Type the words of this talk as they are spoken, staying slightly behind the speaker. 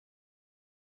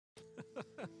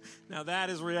Now that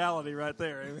is reality right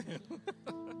there. Amen.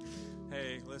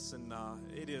 Hey, listen,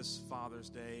 it is Father's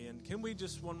Day, and can we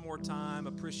just one more time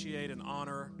appreciate and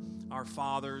honor our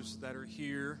fathers that are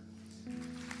here?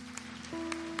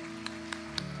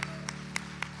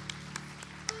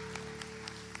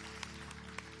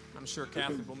 I'm sure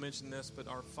Kathy will mention this, but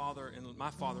my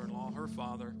father-in-law, her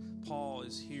father, Paul,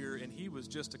 is here, and he was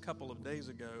just a couple of days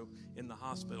ago in the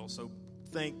hospital. So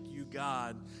thank you,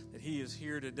 God, that he is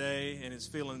here today and is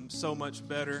feeling so much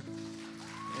better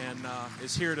and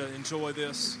is here to enjoy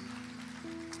this.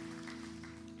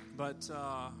 But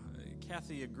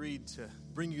Kathy agreed to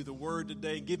bring you the word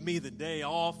today, give me the day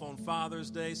off on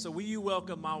Father's Day. So will you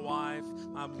welcome my wife,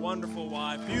 my wonderful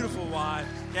wife, beautiful wife,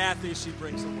 Kathy? She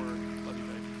brings the word. Love you,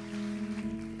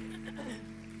 baby.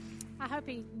 I hope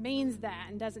he means that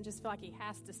and doesn't just feel like he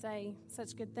has to say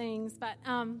such good things. But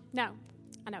no,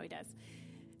 I know he does.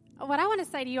 What I want to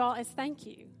say to you all is thank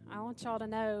you. I want y'all to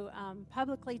know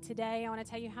publicly today, I want to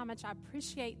tell you how much I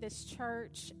appreciate this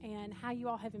church and how you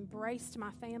all have embraced my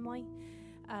family.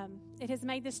 It has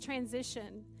made this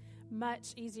transition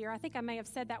much easier. I think I may have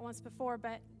said that once before,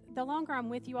 but the longer I'm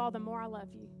with you all, the more I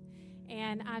love you.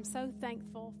 And I'm so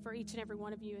thankful for each and every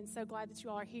one of you and so glad that you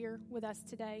all are here with us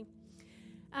today.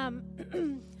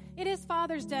 It is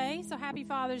Father's Day, so happy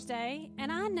Father's Day. And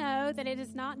I know that it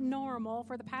is not normal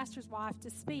for the pastor's wife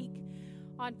to speak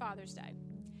on Father's Day.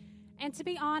 And to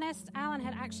be honest, Alan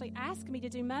had actually asked me to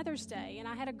do Mother's Day, and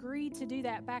I had agreed to do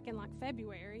that back in like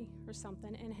February or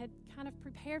something and had kind of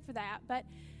prepared for that. But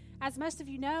as most of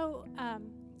you know,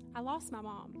 I lost my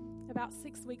mom about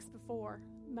 6 weeks before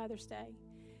Mother's Day.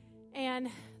 And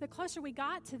the closer we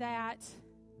got to that,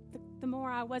 the more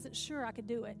I wasn't sure I could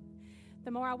do it. The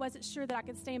more I wasn't sure that I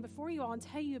could stand before you all and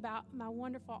tell you about my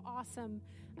wonderful, awesome,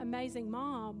 amazing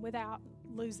mom without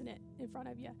losing it in front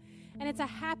of you. And it's a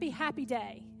happy, happy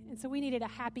day. And so we needed a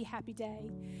happy, happy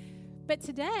day. But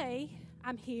today,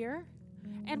 I'm here,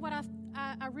 and what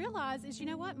I realize is, you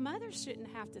know what? Mothers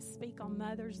shouldn't have to speak on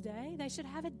Mother's Day. They should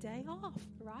have a day off,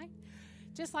 right?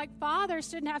 Just like fathers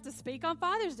shouldn't have to speak on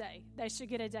Father's Day. They should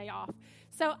get a day off.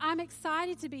 So I'm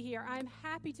excited to be here. I'm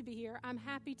happy to be here. I'm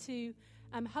happy to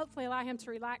hopefully allow him to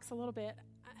relax a little bit.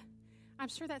 I'm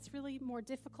sure that's really more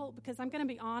difficult because I'm going to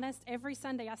be honest. Every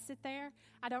Sunday I sit there,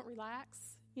 I don't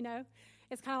relax, you know.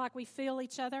 It's kind of like we feel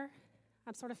each other.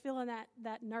 I'm sort of feeling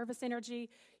that nervous energy,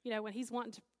 you know, when he's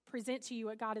wanting to present to you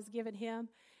what God has given him.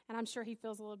 And I'm sure he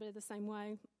feels a little bit of the same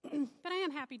way. But I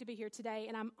am happy to be here today,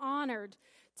 and I'm honored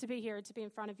to be here, to be in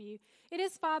front of you. It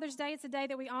is Father's Day. It's a day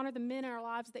that we honor the men in our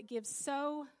lives that give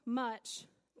so much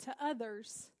to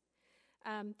others,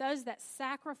 those that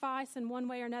sacrifice in one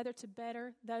way or another to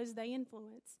better those they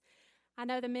influence. I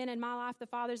know the men in my life, the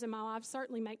fathers in my life,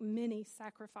 certainly make many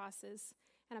sacrifices.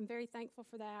 And I'm very thankful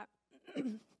for that.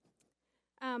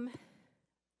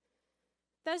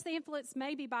 Those they influence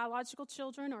may be biological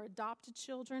children or adopted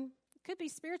children. It could be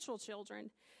spiritual children.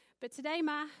 But today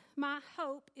my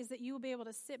hope is that you will be able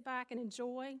to sit back and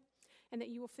enjoy and that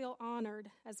you will feel honored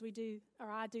as we do,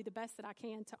 or I do the best that I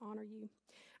can to honor you.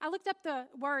 I looked up the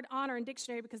word honor in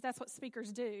dictionary because that's what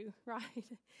speakers do, right?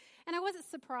 And I wasn't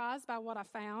surprised by what I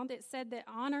found. It said that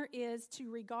honor is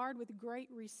to regard with great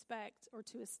respect or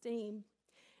to esteem.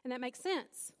 And that makes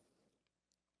sense.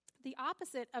 The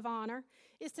opposite of honor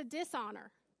is to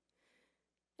dishonor.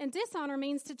 And dishonor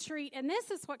means to treat, and this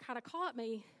is what kind of caught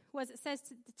me, was it says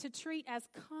to treat as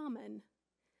common.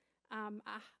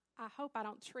 I hope I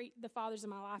don't treat the fathers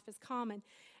in my life as common.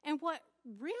 And what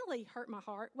really hurt my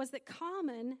heart was that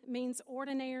common means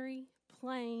ordinary,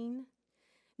 plain,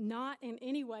 not in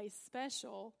any way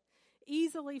special,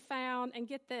 easily found, and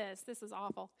get this is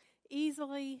awful,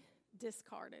 easily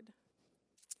discarded.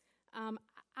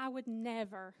 I would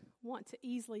never want to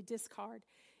easily discard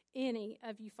any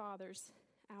of you fathers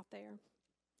out there.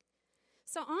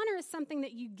 So honor is something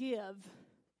that you give.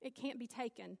 It can't be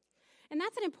taken. And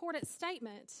that's an important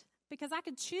statement because I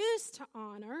could choose to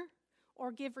honor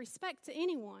or give respect to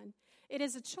anyone. It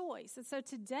is a choice. And so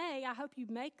today, I hope you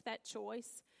make that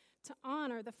choice to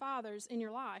honor the fathers in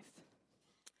your life.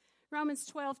 Romans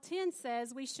 12:10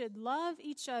 says we should love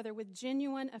each other with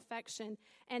genuine affection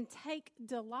and take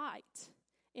delight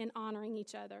in honoring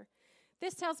each other.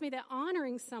 This tells me that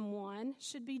honoring someone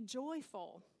should be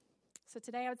joyful. So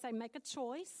today I would say make a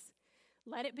choice.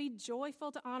 Let it be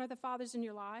joyful to honor the fathers in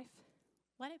your life.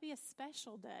 Let it be a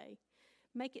special day.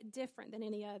 Make it different than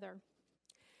any other.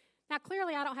 Now,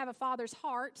 clearly I don't have a father's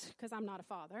heart because I'm not a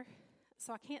father,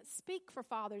 so I can't speak for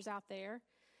fathers out there.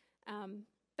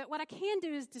 But what I can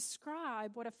do is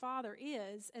describe what a father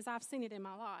is as I've seen it in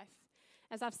my life,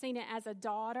 as I've seen it as a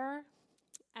daughter,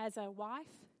 as a wife,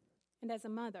 and as a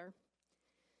mother.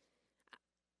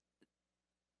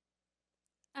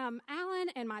 Alan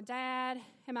and my dad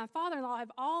and my father-in-law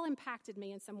have all impacted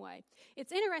me in some way.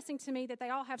 It's interesting to me that they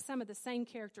all have some of the same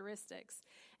characteristics.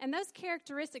 And those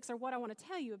characteristics are what I want to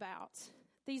tell you about.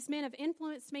 These men have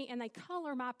influenced me, and they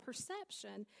color my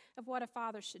perception of what a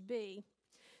father should be.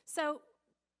 So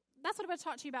that's what I'm going to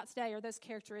talk to you about today, are those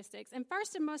characteristics. And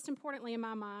first and most importantly in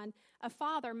my mind, a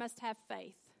father must have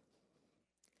faith.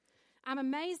 I'm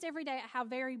amazed every day at how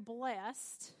very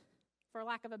blessed, for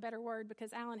lack of a better word,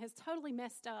 because Alan has totally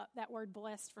messed up that word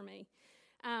blessed for me.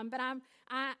 But I'm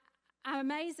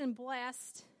amazed and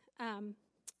blessed. I'm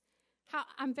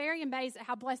very amazed at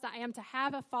how blessed I am to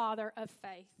have a father of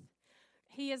faith.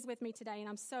 He is with me today, and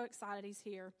I'm so excited he's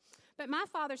here. But my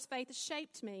father's faith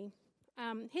shaped me.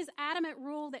 His adamant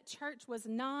rule that church was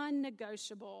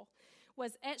non-negotiable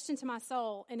was etched into my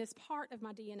soul and is part of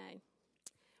my DNA.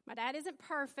 My dad isn't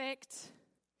perfect,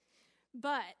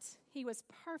 but he was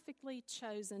perfectly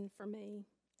chosen for me.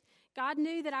 God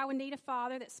knew that I would need a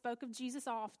father that spoke of Jesus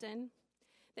often,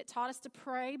 that taught us to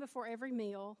pray before every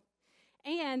meal,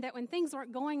 and that when things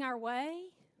weren't going our way,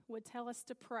 would tell us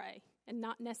to pray and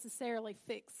not necessarily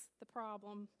fix the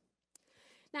problem.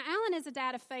 Now, Alan is a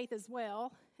dad of faith as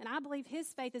well, and I believe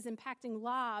his faith is impacting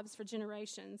lives for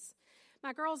generations.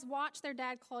 My girls watch their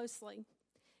dad closely.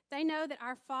 They know that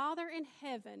our Father in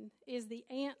heaven is the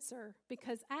answer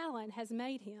because Alan has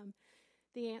made him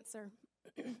the answer.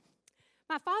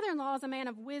 My father-in-law is a man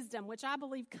of wisdom, which I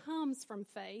believe comes from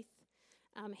faith.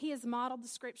 He has modeled the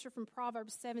scripture from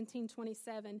Proverbs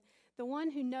 17:27. The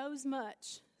one who knows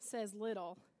much says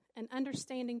little. An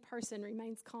understanding person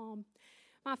remains calm.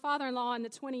 My father-in-law, in the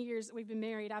 20 years that we've been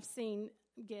married, I've seen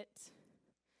get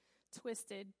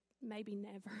twisted, maybe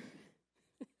never.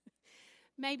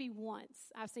 Maybe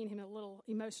once I've seen him a little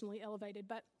emotionally elevated,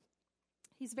 but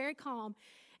he's very calm.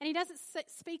 And he doesn't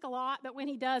speak a lot, but when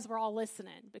he does, we're all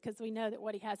listening because we know that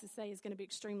what he has to say is going to be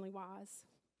extremely wise.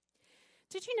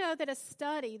 Did you know that a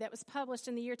study that was published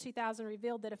in the year 2000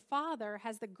 revealed that a father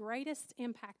has the greatest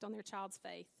impact on their child's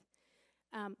faith?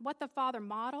 What the father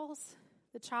models,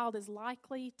 the child is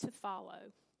likely to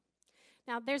follow.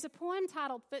 Now, there's a poem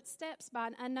titled Footsteps by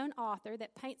an unknown author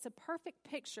that paints a perfect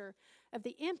picture of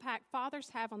the impact fathers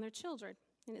have on their children.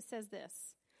 And it says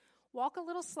this: "Walk a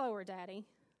little slower, Daddy,"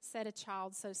 said a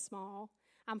child so small.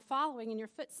 "I'm following in your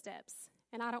footsteps,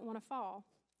 and I don't want to fall.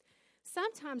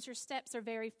 Sometimes your steps are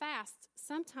very fast.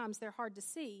 Sometimes they're hard to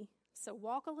see. So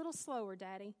walk a little slower,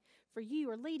 Daddy, for you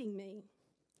are leading me.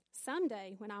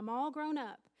 Someday, when I'm all grown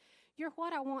up, you're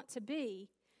what I want to be.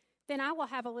 Then I will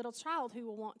have a little child who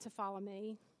will want to follow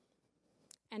me.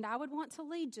 And I would want to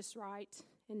lead just right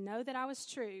and know that I was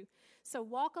true. So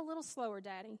walk a little slower,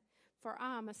 Daddy, for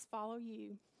I must follow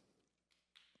you."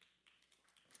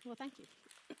 Well, thank you.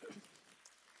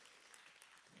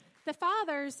 The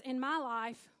fathers in my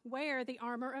life wear the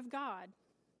armor of God.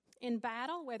 In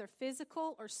battle, whether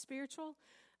physical or spiritual,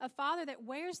 a father that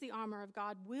wears the armor of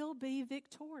God will be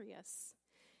victorious.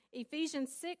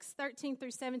 Ephesians 6:13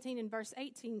 through 17 and verse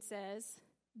 18 says,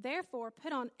 "Therefore,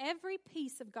 put on every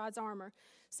piece of God's armor,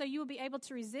 so you will be able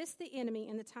to resist the enemy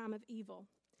in the time of evil.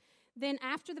 Then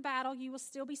after the battle, you will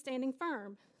still be standing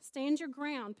firm. Stand your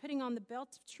ground, putting on the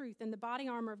belt of truth and the body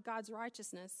armor of God's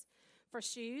righteousness. For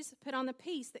shoes, put on the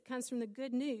peace that comes from the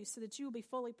good news so that you will be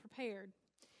fully prepared.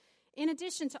 In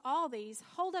addition to all these,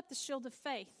 hold up the shield of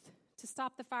faith to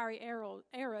stop the fiery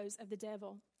arrows of the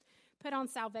devil. Put on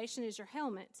salvation as your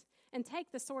helmet, and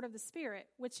take the sword of the Spirit,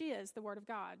 which is the word of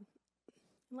God."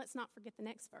 And let's not forget the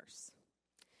next verse.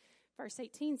 Verse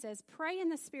 18 says, "Pray in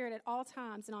the Spirit at all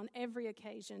times and on every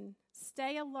occasion.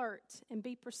 Stay alert and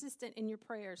be persistent in your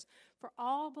prayers for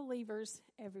all believers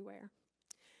everywhere."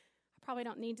 I probably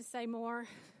don't need to say more,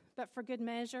 but for good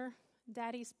measure,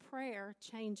 Daddy's prayer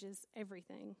changes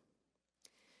everything.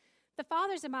 The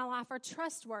fathers in my life are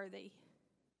trustworthy.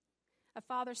 A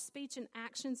father's speech and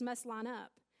actions must line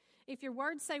up. If your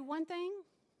words say one thing,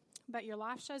 but your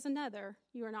life shows another,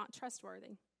 you are not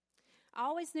trustworthy. I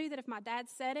always knew that if my dad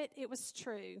said it, it was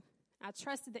true. I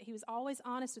trusted that he was always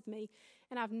honest with me,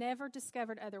 and I've never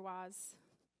discovered otherwise.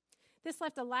 This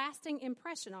left a lasting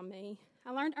impression on me.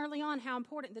 I learned early on how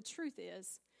important the truth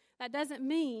is. That doesn't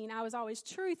mean I was always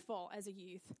truthful as a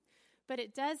youth, but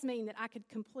it does mean that I could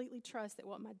completely trust that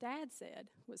what my dad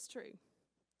said was true.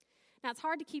 Now, it's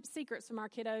hard to keep secrets from our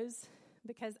kiddos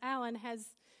because Alan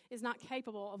is not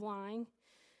capable of lying,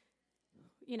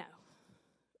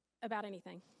 about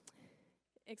anything,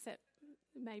 except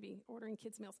maybe ordering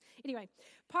kids' meals. Anyway,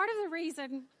 part of the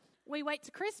reason we wait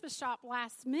to Christmas shop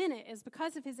last minute is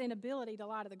because of his inability to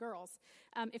lie to the girls.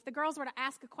 If the girls were to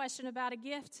ask a question about a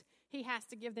gift, he has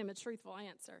to give them a truthful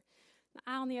answer. Now,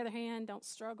 I, on the other hand, don't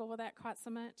struggle with that quite so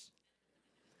much.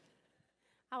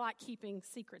 I like keeping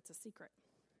secrets a secret.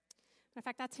 In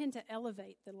fact, I tend to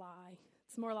elevate the lie.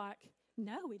 It's more like,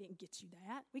 no, we didn't get you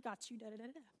that. We got you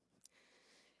da-da-da-da.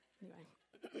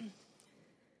 Anyway.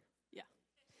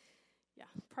 Yeah,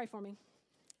 pray for me.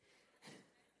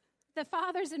 The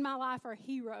fathers in my life are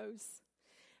heroes.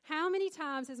 How many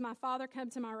times has my father come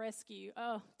to my rescue?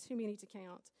 Oh, too many to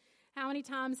count. How many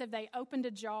times have they opened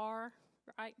a jar,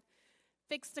 right?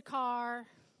 Fixed a car,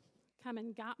 come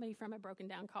and got me from a broken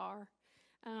down car.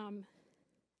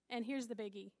 And here's the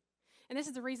biggie. And this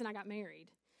is the reason I got married.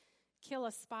 Kill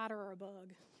a spider or a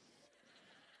bug.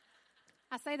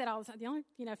 I say that all the time.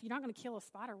 If you're not going to kill a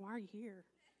spider, why are you here?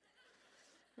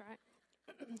 Right?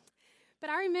 But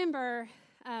I remember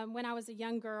when I was a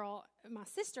young girl, my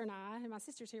sister and my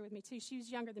sister's here with me too, she was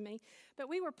younger than me, but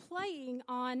we were playing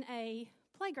on a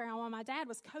playground while my dad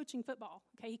was coaching football.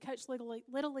 Okay, he coached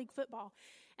Little League football.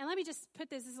 And let me just put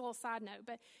this as a little side note,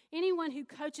 but anyone who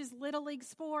coaches Little League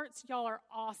sports, y'all are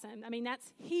awesome. I mean,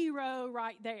 that's hero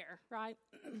right there, right?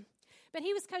 But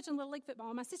he was coaching Little League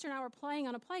football. My sister and I were playing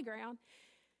on a playground,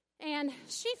 and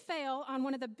she fell on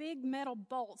one of the big metal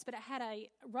bolts, but it had a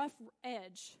rough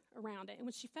edge around it. And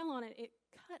when she fell on it, it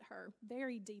cut her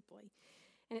very deeply.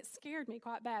 And it scared me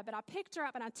quite bad. But I picked her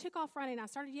up, and I took off running. I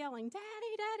started yelling, "Daddy,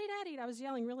 Daddy, Daddy." And I was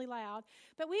yelling really loud.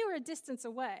 But we were a distance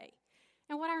away.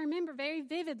 And what I remember very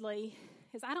vividly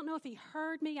is I don't know if he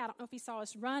heard me. I don't know if he saw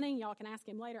us running. Y'all can ask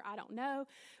him later. I don't know.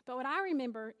 But what I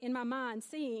remember in my mind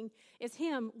seeing is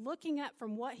him looking up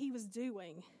from what he was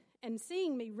doing and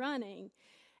seeing me running.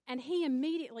 And he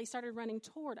immediately started running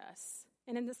toward us.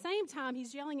 And at the same time,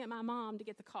 he's yelling at my mom to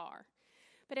get the car.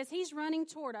 But as he's running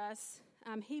toward us,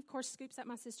 he, of course, scoops up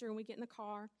my sister, and we get in the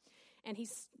car. And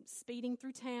he's speeding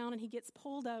through town, and he gets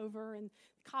pulled over. And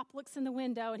the cop looks in the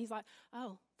window, and he's like,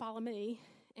 "Oh, follow me,"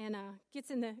 and gets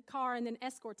in the car and then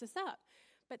escorts us up.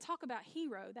 But talk about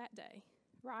hero that day,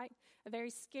 right? A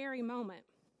very scary moment,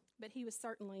 but he was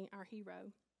certainly our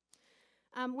hero.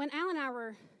 When Al and I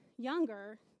were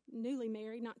younger, newly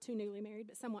married, not too newly married,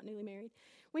 but somewhat newly married,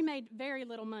 we made very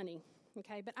little money,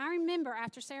 okay? But I remember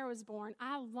after Sarah was born,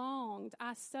 I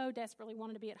so desperately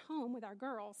wanted to be at home with our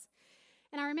girls.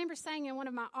 And I remember saying in one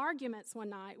of my arguments one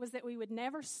night was that we would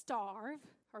never starve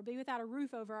or be without a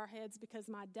roof over our heads because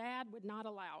my dad would not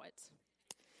allow it.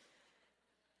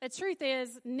 The truth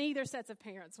is, neither sets of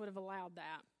parents would have allowed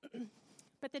that.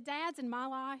 But the dads in my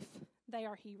life, they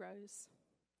are heroes.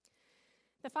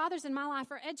 The fathers in my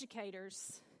life are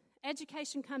educators.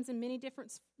 Education comes in many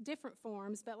different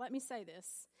forms, but let me say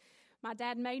this. My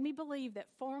dad made me believe that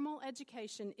formal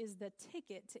education is the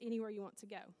ticket to anywhere you want to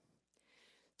go.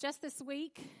 Just this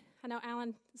week, I know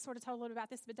Alan sort of told a little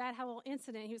about this, but Dad had a little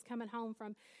incident. He was coming home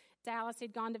from Dallas.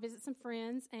 He'd gone to visit some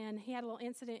friends, and he had a little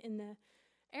incident in the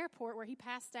airport where he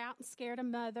passed out and scared a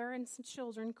mother and some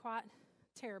children quite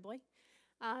terribly.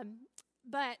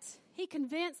 But he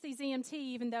convinced these EMT,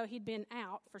 even though he'd been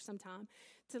out for some time,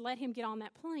 to let him get on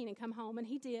that plane and come home, and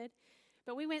he did.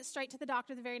 But we went straight to the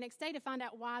doctor the very next day to find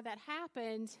out why that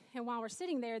happened, and while we're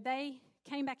sitting there, they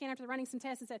came back in after running some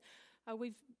tests and said, "Oh,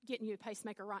 we've getting you a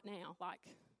pacemaker right now. Like,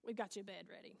 we've got you a bed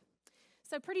ready."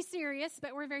 So pretty serious,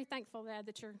 but we're very thankful, Dad,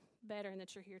 that you're better and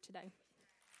that you're here today.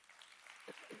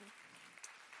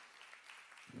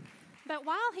 But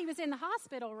while he was in the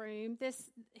hospital room,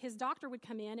 his doctor would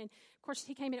come in, and of course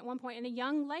he came in at one point, and a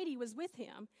young lady was with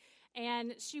him.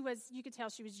 And you could tell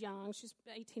she was young. She was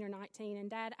 18 or 19, and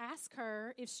Dad asked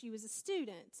her if she was a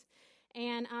student.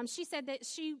 And she said that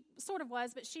she sort of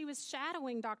was, but she was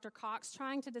shadowing Dr. Cox,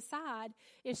 trying to decide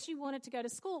if she wanted to go to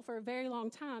school for a very long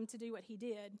time to do what he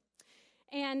did.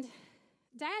 And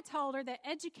Dad told her that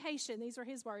education, these were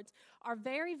his words, are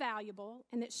very valuable,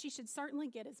 and that she should certainly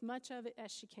get as much of it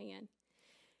as she can.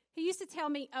 He used to tell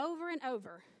me over and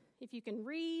over, if you can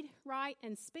read, write,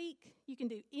 and speak, you can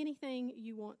do anything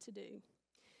you want to do.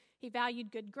 He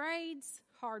valued good grades,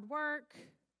 hard work,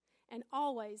 and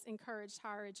always encouraged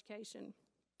higher education.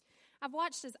 I've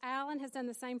watched as Alan has done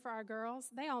the same for our girls.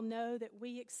 They all know that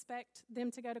we expect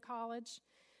them to go to college.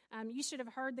 You should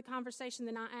have heard the conversation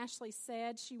the night Ashley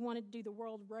said she wanted to do the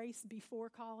world race before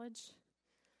college.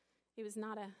 It was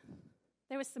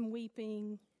there was some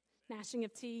weeping, gnashing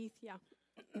of teeth, yeah.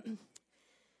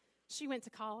 She went to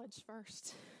college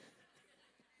first.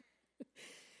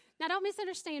 Now, don't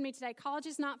misunderstand me today. College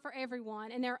is not for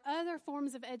everyone, and there are other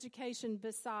forms of education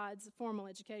besides formal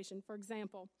education. For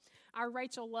example, our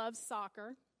Rachel loves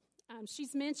soccer.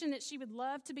 She's mentioned that she would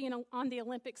love to be on the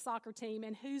Olympic soccer team,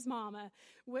 and whose mama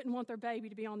wouldn't want their baby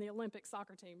to be on the Olympic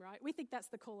soccer team, right? We think that's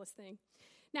the coolest thing.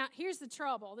 Now, here's the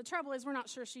trouble. The trouble is we're not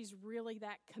sure she's really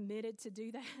that committed to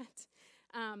do that.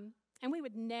 And we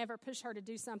would never push her to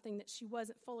do something that she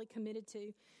wasn't fully committed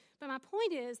to. But my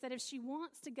point is that if she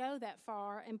wants to go that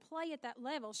far and play at that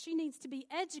level, she needs to be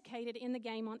educated in the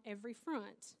game on every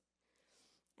front.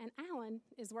 And Alan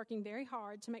is working very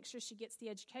hard to make sure she gets the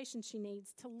education she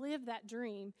needs to live that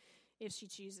dream if she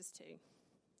chooses to.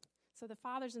 So the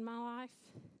fathers in my life,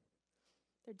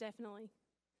 they're definitely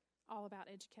all about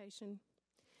education.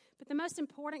 But the most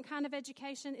important kind of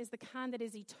education is the kind that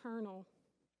is eternal.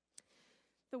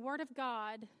 The Word of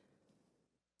God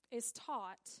is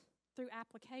taught through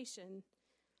application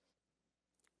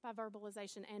by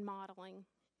verbalization and modeling.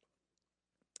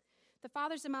 The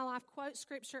fathers in my life quote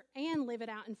Scripture and live it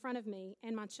out in front of me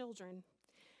and my children.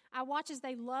 I watch as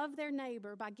they love their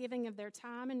neighbor by giving of their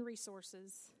time and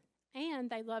resources, and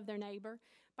they love their neighbor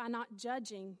by not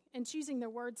judging and choosing their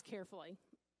words carefully.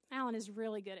 Alan is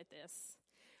really good at this.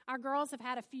 Our girls have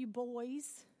had a few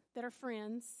boys that are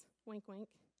friends, wink, wink.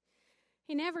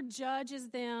 He never judges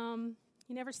them.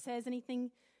 He never says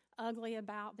anything ugly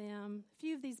about them. A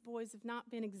few of these boys have not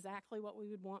been exactly what we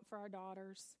would want for our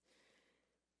daughters.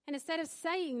 And instead of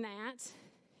saying that,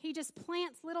 he just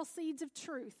plants little seeds of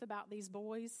truth about these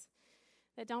boys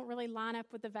that don't really line up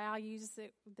with the values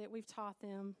that we've taught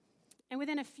them. And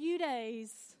within a few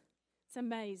days, it's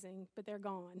amazing, but they're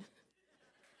gone.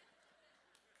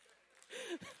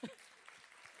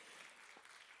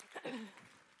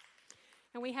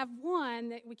 And we have one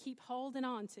that we keep holding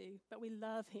on to, but we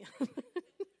love him.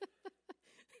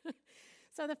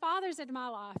 So the fathers in my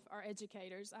life are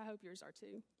educators. I hope yours are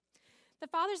too. The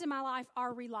fathers in my life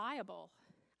are reliable.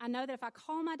 I know that if I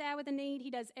call my dad with a need,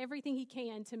 he does everything he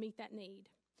can to meet that need.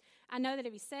 I know that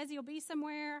if he says he'll be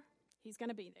somewhere, he's going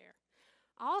to be there.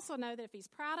 I also know that if he's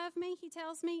proud of me, he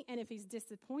tells me, and if he's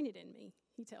disappointed in me,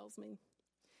 he tells me.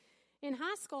 In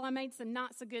high school, I made some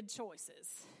not so good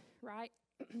choices, right?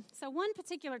 So one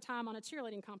particular time on a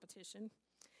cheerleading competition,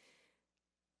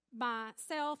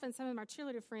 myself and some of my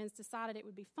cheerleader friends decided it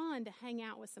would be fun to hang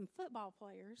out with some football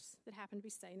players that happened to be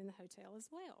staying in the hotel as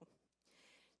well.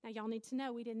 Now, y'all need to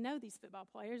know we didn't know these football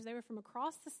players. They were from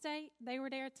across the state. They were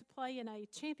there to play in a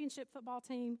championship football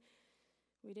team.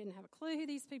 We didn't have a clue who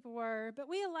these people were, but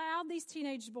we allowed these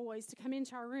teenage boys to come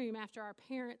into our room after our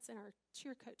parents and our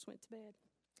cheer coach went to bed.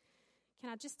 Can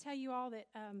I just tell you all that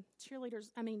teenagers,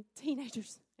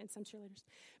 and some cheerleaders,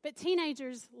 but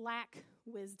teenagers lack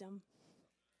wisdom.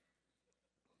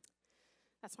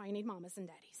 That's why you need mamas and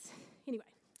daddies. Anyway,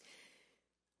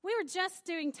 we were just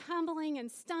doing tumbling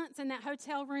and stunts in that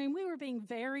hotel room. We were being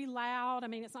very loud. I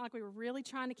mean, it's not like we were really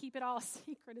trying to keep it all a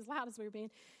secret as loud as we were being.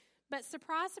 But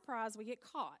surprise, surprise, we get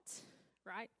caught,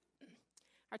 right?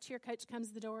 Our cheer coach comes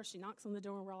to the door. She knocks on the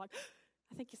door, and we're all like,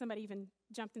 I think somebody even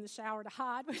jumped in the shower to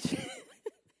hide, which is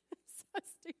so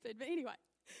stupid. But anyway,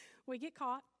 we get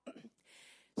caught.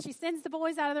 She sends the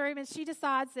boys out of the room, and she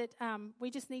decides that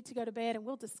we just need to go to bed, and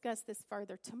we'll discuss this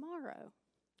further tomorrow.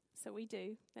 So we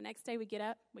do. The next day we get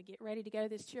up, we get ready to go to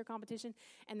this cheer competition,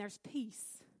 and there's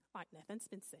peace, like nothing's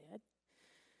been said.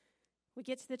 We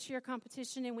get to the cheer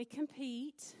competition, and we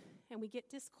compete, and we get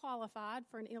disqualified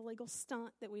for an illegal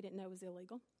stunt that we didn't know was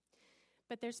illegal.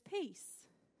 But there's peace.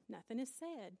 Nothing is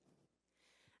said.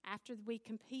 After we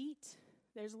compete,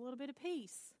 there's a little bit of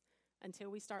peace until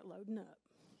we start loading up.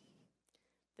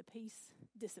 The peace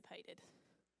dissipated.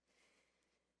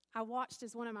 I watched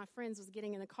as one of my friends was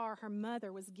getting in the car. Her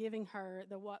mother was giving her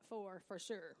the what for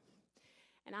sure.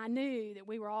 And I knew that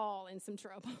we were all in some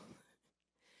trouble.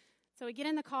 So we get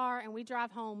in the car and we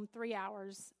drive home 3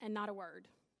 hours and not a word.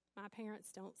 My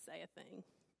parents don't say a thing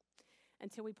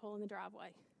until we pull in the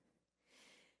driveway.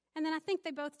 And then I think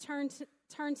they both turned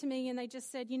to me and they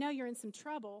just said, you know, you're in some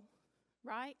trouble,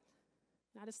 right?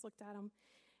 And I just looked at them.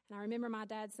 And I remember my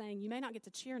dad saying, you may not get to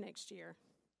cheer next year.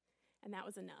 And that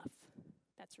was enough.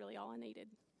 That's really all I needed.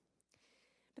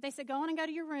 But they said, go on and go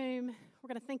to your room. We're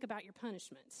going to think about your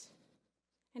punishment.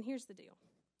 And here's the deal.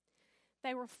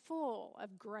 They were full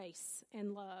of grace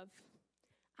and love.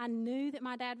 I knew that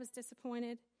my dad was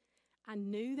disappointed. I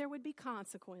knew there would be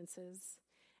consequences.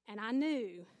 And I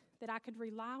knew that I could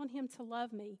rely on him to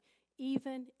love me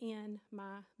even in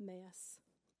my mess.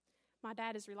 My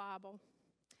dad is reliable.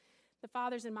 The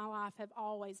fathers in my life have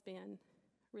always been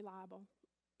reliable.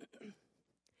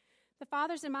 The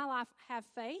fathers in my life have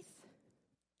faith,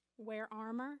 wear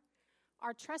armor,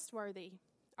 are trustworthy,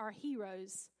 are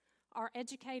heroes, are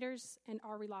educators, and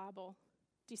are reliable.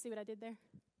 Do you see what I did there?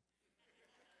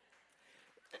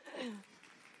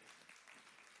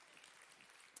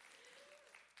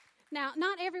 Now,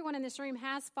 not everyone in this room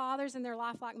has fathers in their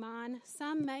life like mine.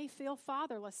 Some may feel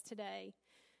fatherless today.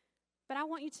 But I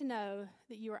want you to know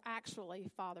that you are actually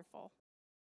fatherful.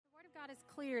 The Word of God is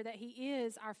clear that he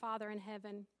is our Father in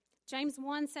heaven. James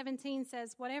 1:17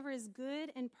 says, whatever is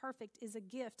good and perfect is a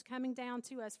gift coming down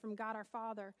to us from God our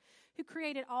Father, who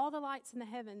created all the lights in the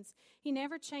heavens. He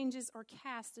never changes or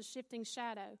casts a shifting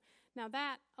shadow. Now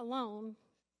that alone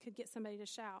could get somebody to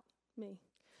shout, me.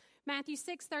 Matthew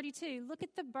 6:32, look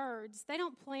at the birds. They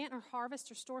don't plant or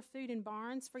harvest or store food in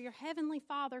barns, for your heavenly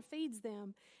Father feeds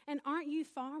them. And aren't you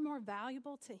far more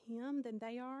valuable to him than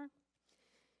they are?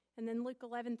 And then Luke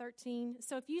 11:13,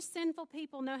 so if you sinful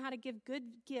people know how to give good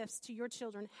gifts to your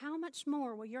children, how much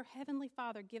more will your heavenly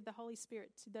Father give the Holy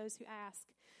Spirit to those who ask?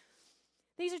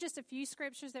 These are just a few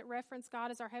scriptures that reference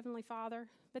God as our heavenly Father,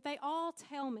 but they all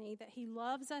tell me that he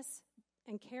loves us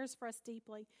and cares for us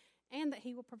deeply, and that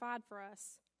he will provide for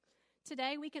us.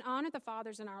 Today, we can honor the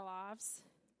fathers in our lives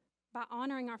by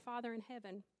honoring our Father in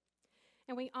heaven.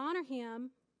 And we honor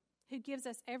him who gives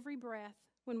us every breath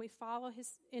when we follow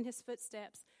in his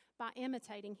footsteps by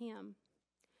imitating him.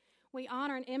 We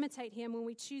honor and imitate him when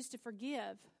we choose to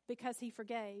forgive because he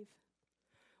forgave.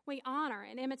 We honor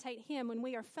and imitate him when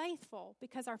we are faithful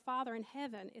because our Father in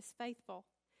heaven is faithful.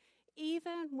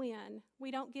 Even when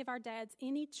we don't give our dads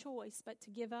any choice but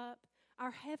to give up,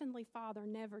 our heavenly Father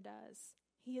never does.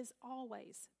 He is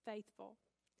always faithful.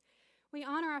 We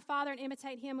honor our Father and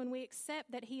imitate him when we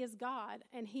accept that he is God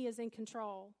and he is in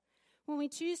control. When we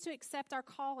choose to accept our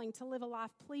calling to live a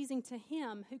life pleasing to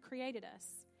him who created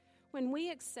us. When we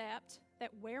accept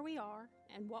that where we are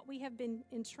and what we have been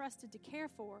entrusted to care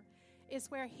for is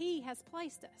where he has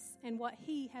placed us and what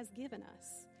he has given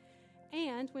us.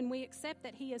 And when we accept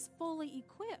that he has fully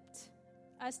equipped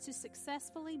us to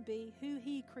successfully be who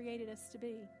he created us to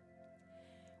be.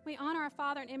 We honor our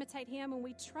Father and imitate him when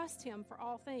we trust him for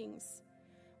all things.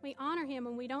 We honor him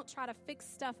when we don't try to fix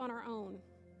stuff on our own.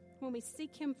 When we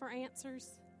seek him for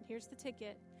answers, and here's the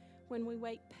ticket, when we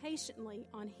wait patiently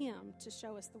on him to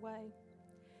show us the way.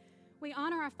 We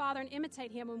honor our Father and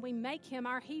imitate him when we make him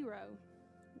our hero.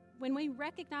 When we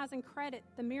recognize and credit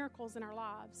the miracles in our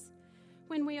lives.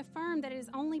 When we affirm that it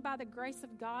is only by the grace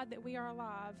of God that we are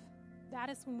alive, that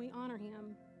is when we honor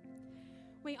him.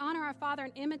 We honor our Father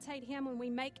and imitate him when we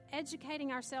make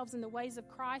educating ourselves in the ways of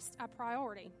Christ a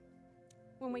priority.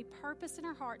 When we purpose in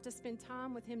our heart to spend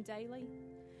time with him daily.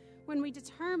 When we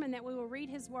determine that we will read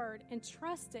his word and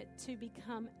trust it to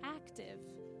become active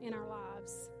in our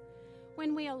lives.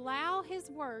 When we allow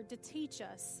his word to teach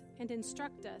us and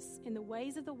instruct us in the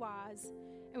ways of the wise,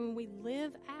 and when we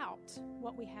live out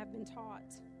what we have been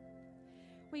taught.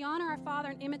 We honor our Father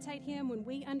and imitate him when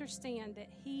we understand that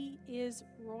he is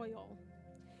royal.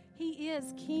 He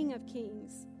is King of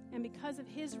Kings, and because of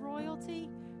his royalty,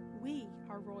 we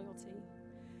are royalty.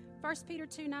 1 Peter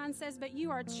 2:9 says, but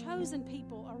you are a chosen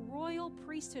people, a royal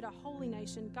priesthood, a holy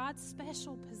nation, God's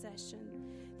special possession,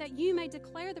 that you may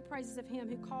declare the praises of him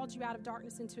who called you out of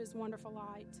darkness into his wonderful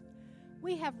light.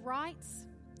 We have rights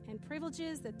and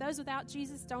privileges that those without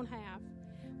Jesus don't have.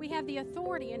 We have the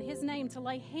authority in his name to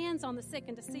lay hands on the sick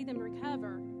and to see them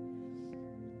recover.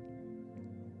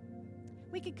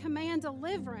 We could command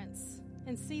deliverance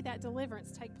and see that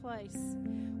deliverance take place.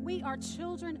 We are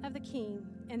children of the King,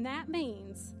 and that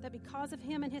means that because of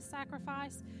him and his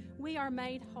sacrifice, we are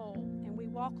made whole, and we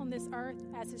walk on this earth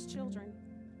as his children.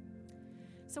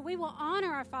 So we will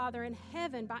honor our Father in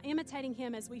heaven by imitating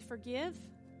him as we forgive,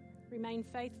 remain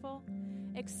faithful,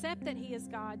 accept that he is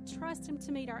God, trust him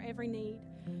to meet our every need,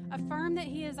 affirm that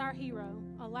he is our hero,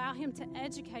 allow him to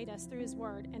educate us through his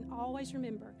word, and always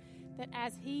remember that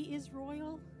as he is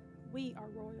royal, we are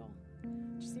royal.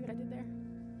 Did you see what I did there?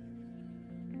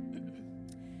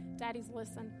 Daddies,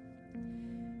 listen.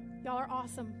 Y'all are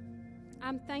awesome.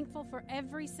 I'm thankful for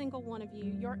every single one of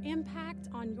you. Your impact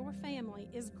on your family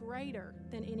is greater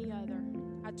than any other.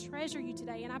 I treasure you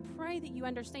today, and I pray that you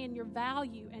understand your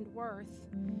value and worth.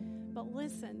 But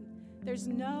listen, there's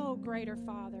no greater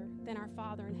Father than our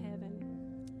Father in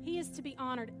heaven. He is to be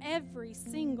honored every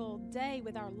single day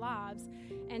with our lives.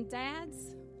 And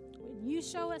dads, when you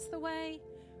show us the way,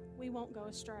 we won't go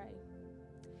astray.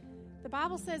 The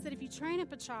Bible says that if you train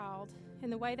up a child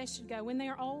in the way they should go, when they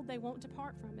are old, they won't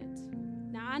depart from it.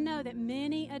 Now, I know that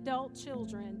many adult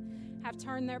children have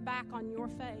turned their back on your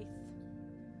faith.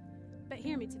 But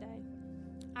hear me today.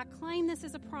 I claim this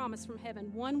as a promise from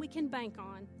heaven, one we can bank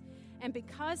on. And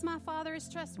because my Father is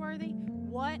trustworthy,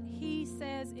 what he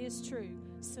says is true.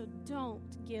 So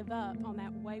don't give up on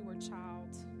that wayward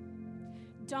child.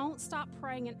 Don't stop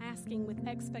praying and asking with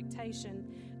expectation.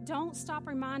 Don't stop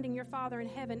reminding your Father in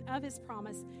heaven of his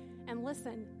promise. And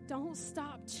listen, don't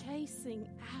stop chasing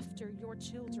after your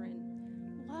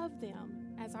children. Love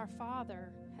them as our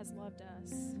Father has loved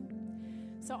us.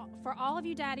 So for all of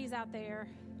you daddies out there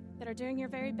that are doing your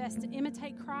very best to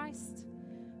imitate Christ,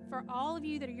 for all of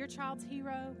you that are your child's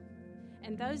hero,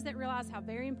 and those that realize how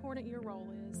very important your role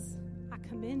is, I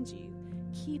commend you.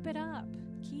 Keep it up.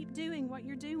 Keep doing what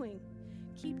you're doing.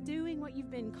 Keep doing what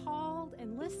you've been called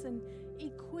and, listen,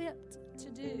 equipped to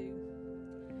do.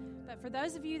 But for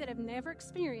those of you that have never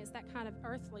experienced that kind of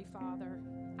earthly father,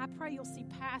 I pray you'll see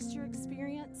past your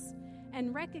experience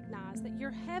and recognize that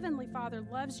your heavenly Father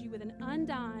loves you with an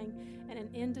undying and an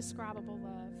indescribable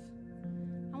love.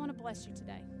 I want to bless you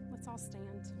today. Let's all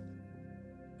stand.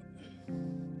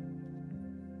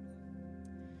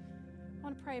 I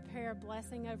want to pray a prayer of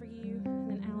blessing over you,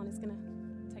 and then Alan is going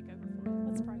to take over for me.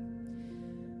 Let's pray.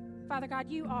 Father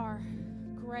God, you are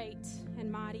great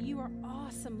and mighty. You are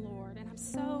awesome, Lord, and I'm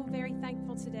so very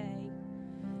thankful today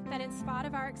that in spite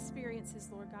of our experiences,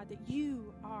 Lord God, that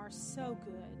you are so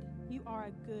good. You are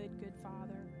a good, good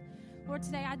Father. Lord,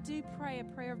 today I do pray a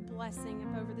prayer of blessing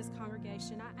over this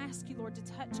congregation. I ask you, Lord, to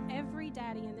touch every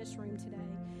daddy in this room today.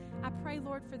 I pray,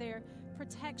 Lord, for their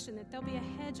protection, that there'll be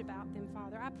a hedge about them,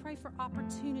 Father. I pray for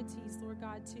opportunities, Lord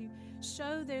God, to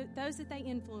show those that they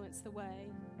influence the way.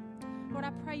 Lord,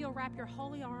 I pray you'll wrap your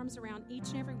holy arms around each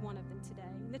and every one of them today,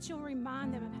 and that you'll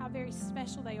remind them of how very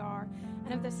special they are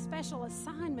and of the special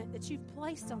assignment that you've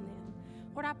placed on them.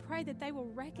 Lord, I pray that they will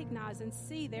recognize and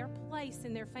see their place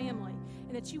in their family,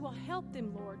 and that you will help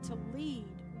them, Lord, to lead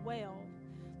well.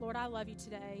 Lord, I love you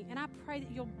today, and I pray that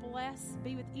you'll bless,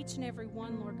 be with each and every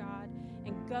one, Lord God,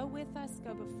 and go with us,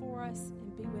 go before us,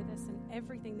 and be with us in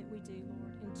everything that we do,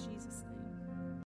 Lord, in Jesus' name.